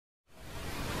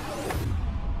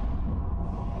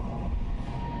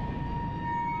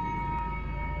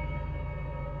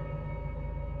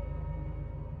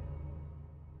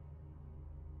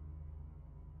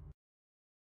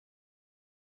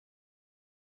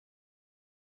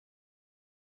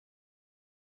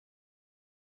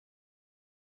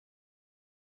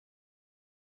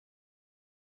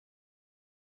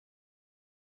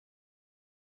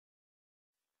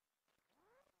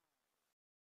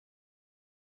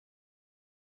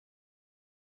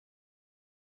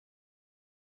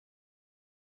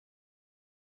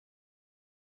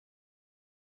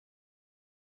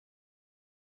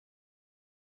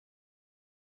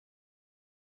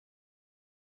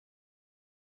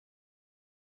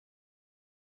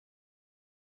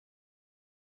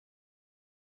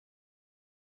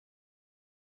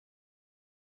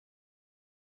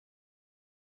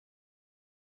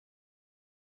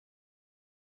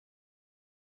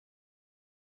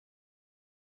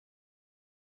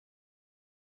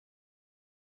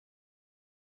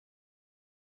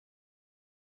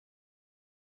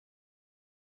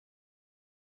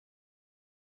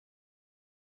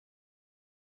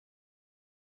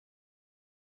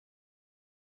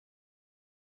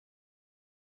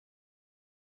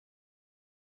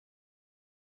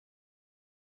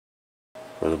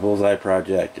for the Bullseye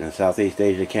Project in the Southeast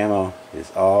Asia camo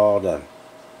is all done.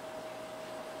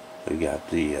 We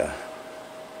got the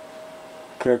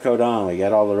clear coat on, we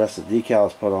got all the rest of the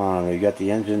decals put on, we got the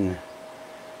engine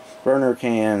burner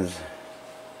cans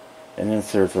and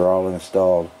inserts are all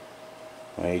installed.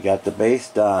 We got the base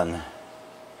done.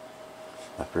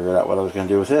 I figured out what I was going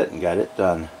to do with it and got it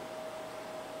done.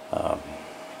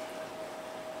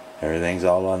 Everything's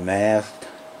all unmasked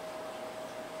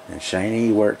and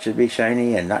shiny where it should be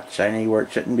shiny and not shiny where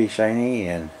it shouldn't be shiny,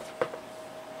 and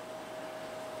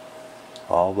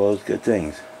all those good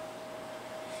things.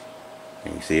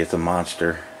 And you see it's a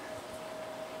monster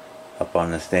up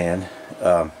on the stand.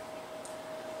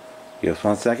 Give us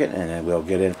 1 second and then we'll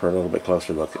get in for a little bit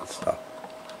closer look at stuff.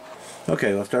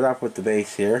 Okay, we'll start off with the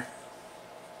base here.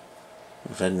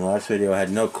 As I said in the last video, I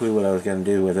had no clue what I was going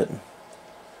to do with it.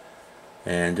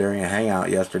 And during a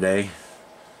hangout yesterday,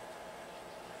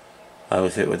 I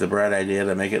was hit with the bright idea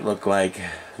to make it look like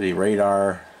the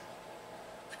radar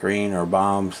screen or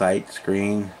bomb sight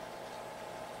screen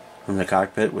from the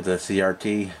cockpit with the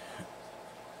CRT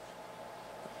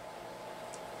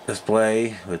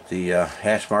display with the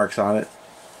hash marks on it.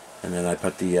 And then I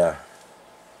put the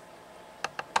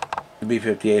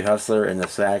B-58 Hustler and the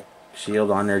SAC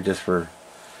shield on there just for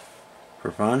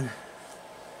fun.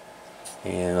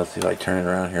 And let's see if I turn it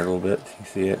around here a little bit. You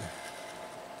see it?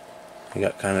 You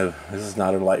got kind of, this is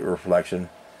not a light reflection.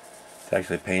 It's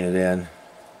actually painted in.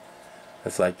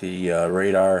 It's like the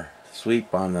radar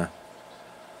sweep on the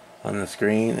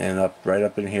screen, and right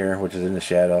up in here, which is in the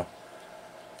shadow.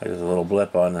 There's a little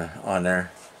blip on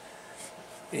there.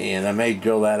 And I may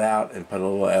drill that out and put a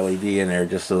little LED in there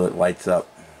just so it lights up.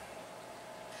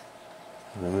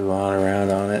 And then move on around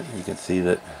on it. You can see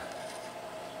that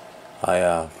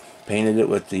I painted it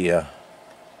with the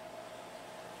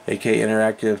AK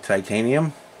Interactive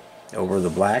Titanium over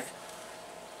the black.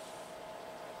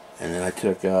 And then I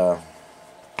took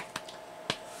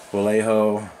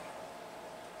Vallejo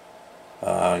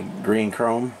green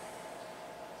chrome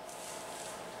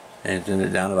and thinned it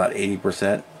down about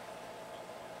 80%.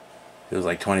 It was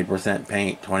like 20%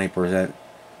 paint, 20%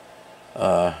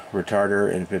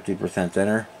 retarder, and 50%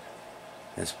 thinner,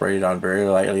 and sprayed it on very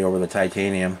lightly over the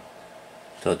titanium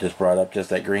so it just brought up just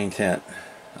that green tint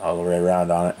all the way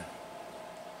around on it.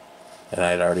 And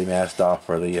I had already masked off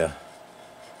for the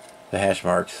hash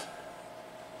marks,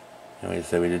 and we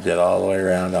said we did that all the way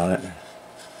around on it.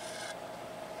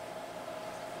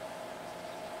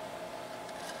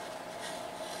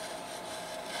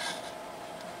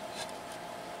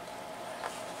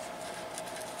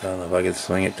 I don't know if I can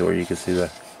swing it to where you can see the...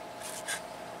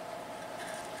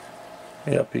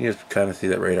 Yep, you can just kind of see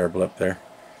that radar blip there.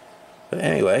 But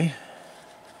anyway,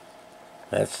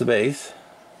 that's the base.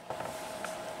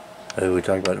 We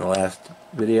talked about in the last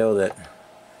video that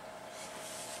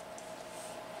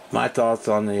my thoughts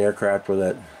on the aircraft were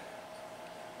that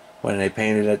when they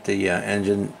painted at the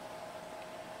engine,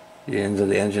 the ends of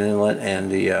the engine inlet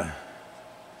and the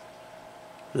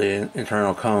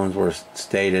internal cones were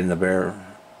stayed in the bare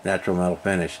natural metal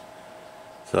finish.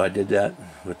 So I did that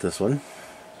with this one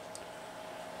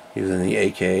using the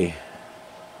AK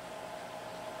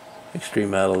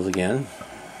Extreme Metals again.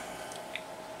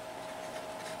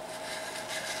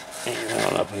 And I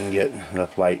don't know if we can get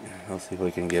enough light. Let's see if we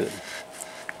can get it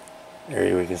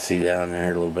area we can see down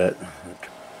there a little bit.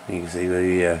 You can see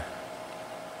the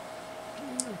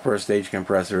first stage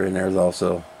compressor in there is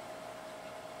also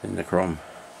in the chrome.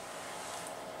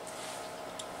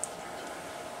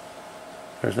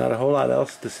 There's not a whole lot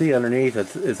else to see underneath.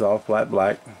 It's all flat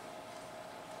black.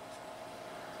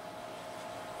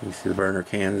 You see the burner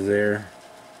cans there.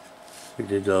 We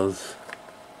did those.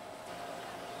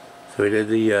 So we did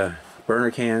the burner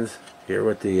cans here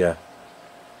with the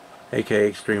AK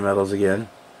Extreme Metals again,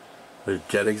 with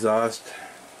jet exhaust,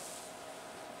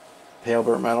 pale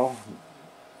burnt metal,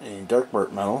 and dark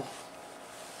burnt metal.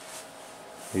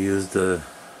 We used you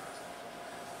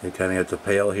kind of got the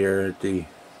pale here at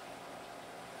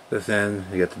this end,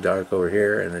 you got the dark over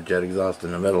here, and the jet exhaust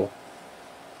in the middle.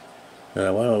 And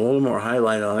I want a little more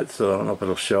highlight on it, so I don't know if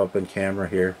it'll show up in camera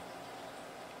here.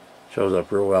 Shows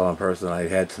up real well in person. I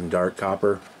had some dark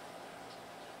copper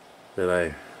that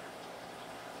I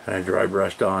kind of dry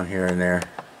brushed on here and there,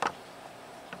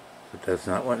 but that's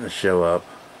not wanting to show up.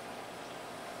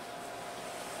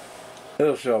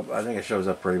 It'll show up. I think it shows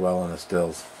up pretty well on the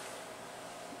stills.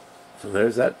 So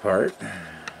there's that part.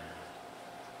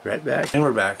 Right back, and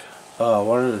we're back.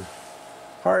 One of the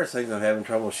hardest things I'm having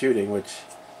trouble shooting, which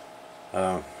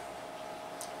I'm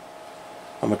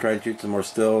gonna try to shoot some more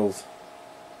stills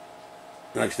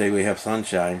next day we have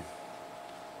sunshine,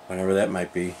 whenever that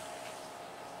might be.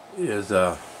 is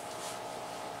the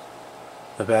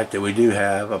fact that we do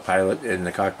have a pilot in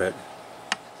the cockpit.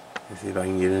 Let's see if I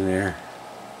can get in there.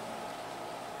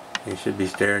 He should be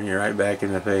staring you right back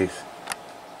in the face.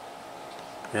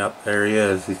 Yep, there he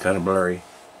is. He's kind of blurry.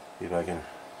 See if I can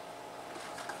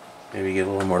maybe get a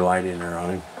little more light in there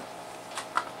on him.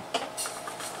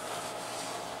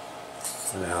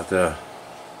 Without the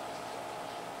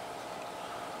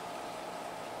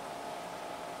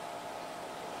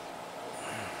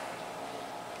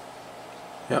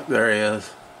Yep, there he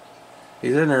is.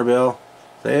 He's in there, Bill.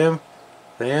 Sam?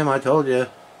 Sam, I told you.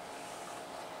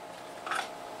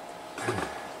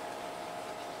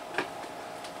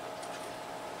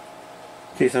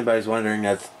 In case somebody's wondering,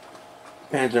 that's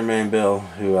Panzerman Bill,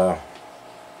 who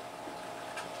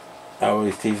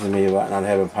always teases me about not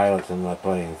having pilots in my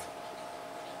planes.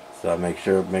 So I make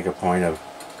a point of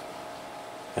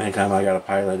anytime I got a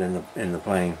pilot in the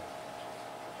plane,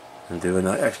 and doing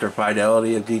the extra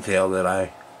fidelity of detail that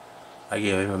I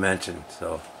gave him a mention.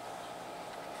 So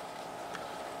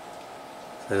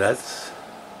that's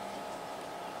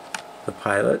the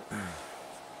pilot,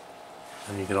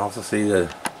 and you can also see the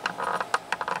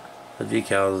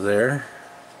decals there,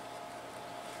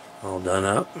 all done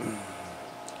up. I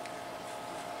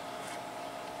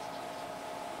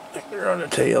think they're on the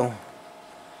tail.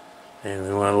 And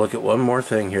we want to look at one more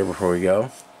thing here before we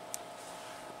go.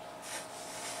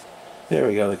 There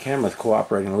we go. The camera's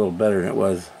cooperating a little better than it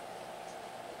was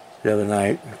the other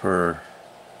night when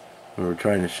we were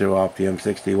trying to show off the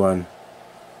M61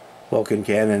 Vulcan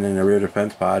cannon in the rear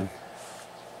defense pod.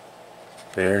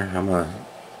 There, I'm going to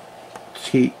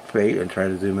cheat fate and try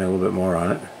to zoom in a little bit more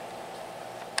on it.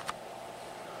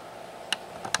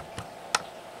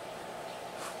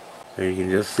 There you can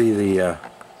just see the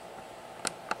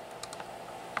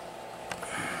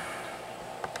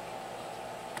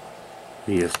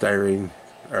styrene,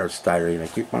 I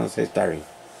keep wanting to say styrene.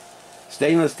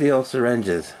 Stainless steel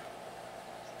syringes.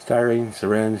 Styrene,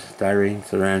 syringe, styrene,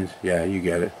 syringe. Yeah, you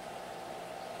get it.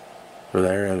 For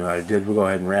there, and I did go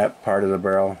ahead and wrap part of the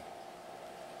barrel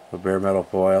with bare metal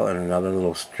foil and another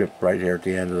little strip right here at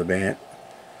the end of the band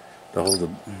to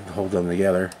hold them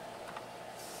together.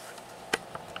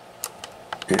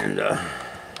 And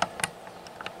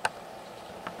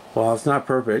while it's not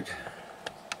perfect,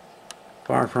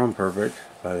 far from perfect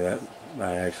by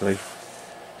actually,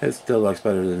 it still looks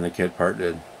better than the kit part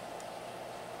did.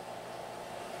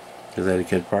 Because that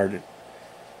kit part, you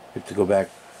have to go back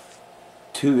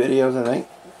 2 videos, I think.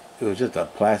 It was just a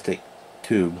plastic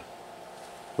tube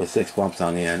with 6 bumps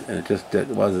on the end, and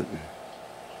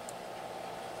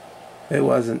it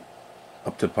wasn't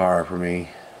up to par for me.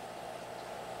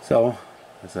 So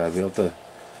I built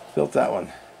that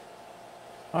one.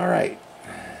 All right.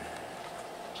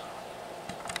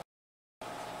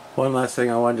 One last thing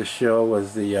I wanted to show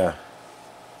was the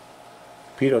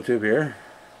pitot tube here.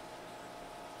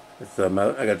 It's the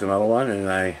metal, I got the metal one,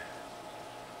 and I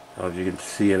don't know if you can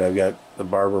see it. I've got the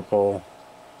barber pole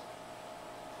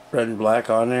red and black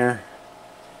on there,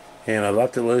 and I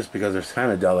left it loose because it's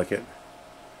kind of delicate,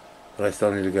 but I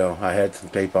still need to go. I had some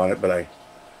tape on it, but I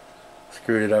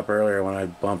screwed it up earlier when I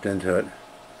bumped into it,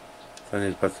 so I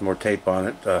need to put some more tape on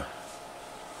it to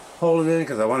hold it in,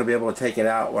 because I want to be able to take it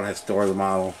out when I store the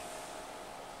model,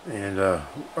 and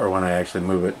or when I actually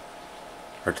move it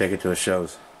or take it to the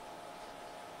shows,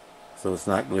 so it's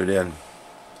not glued in.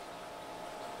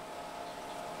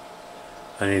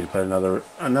 I need to put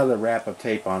another wrap of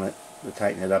tape on it to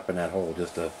tighten it up in that hole,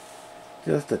 just a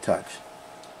touch.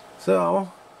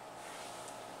 So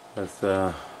let's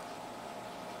zoom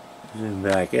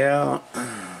back out.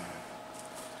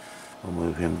 We'll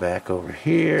move him back over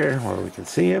here where we can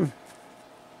see him.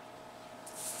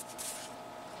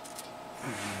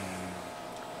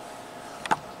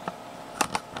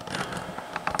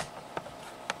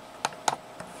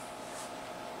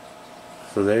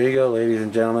 So there you go, ladies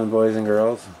and gentlemen, boys and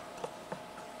girls.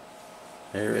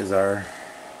 There is our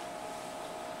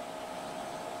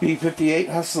B-58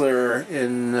 Hustler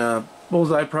in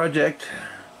Bullseye Project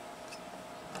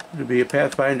to be a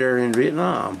pathfinder in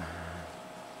Vietnam.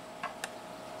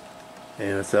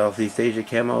 And a Southeast Asia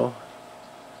camo.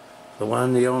 The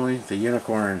one, the only, the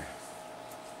unicorn.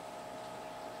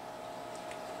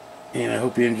 And I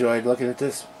hope you enjoyed looking at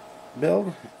this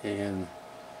build. And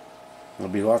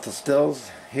there'll be lots of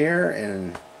stills here,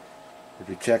 and if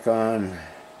you check on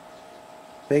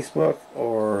Facebook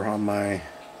or on my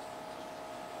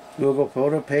Google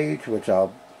photo page, which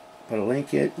I'll put a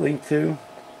link to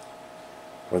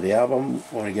for the album.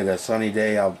 When we get a sunny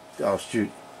day, I'll shoot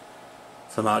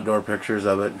some outdoor pictures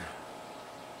of it,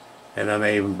 and I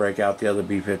may even break out the other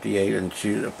B-58 and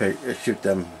shoot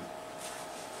them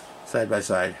side by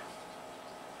side.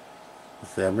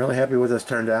 Let's see, I'm really happy with this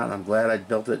turned out. I'm glad I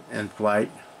built it in flight.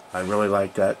 I really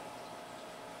like that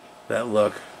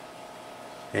look.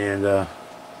 And so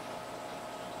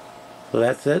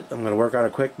that's it. I'm going to work on a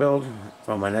quick build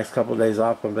on my next couple of days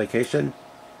off on vacation.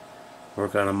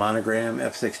 Work on a Monogram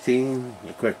F16.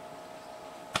 A quick,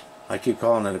 I keep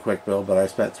calling it a quick build, but I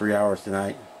spent 3 hours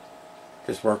tonight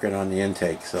just working on the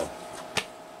intake. So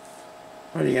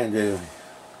what are you going to do?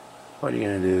 What are you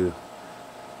going to do?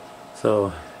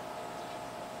 So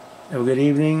have a good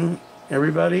evening,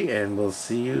 everybody, and we'll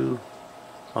see you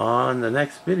on the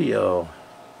next video.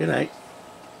 Good night.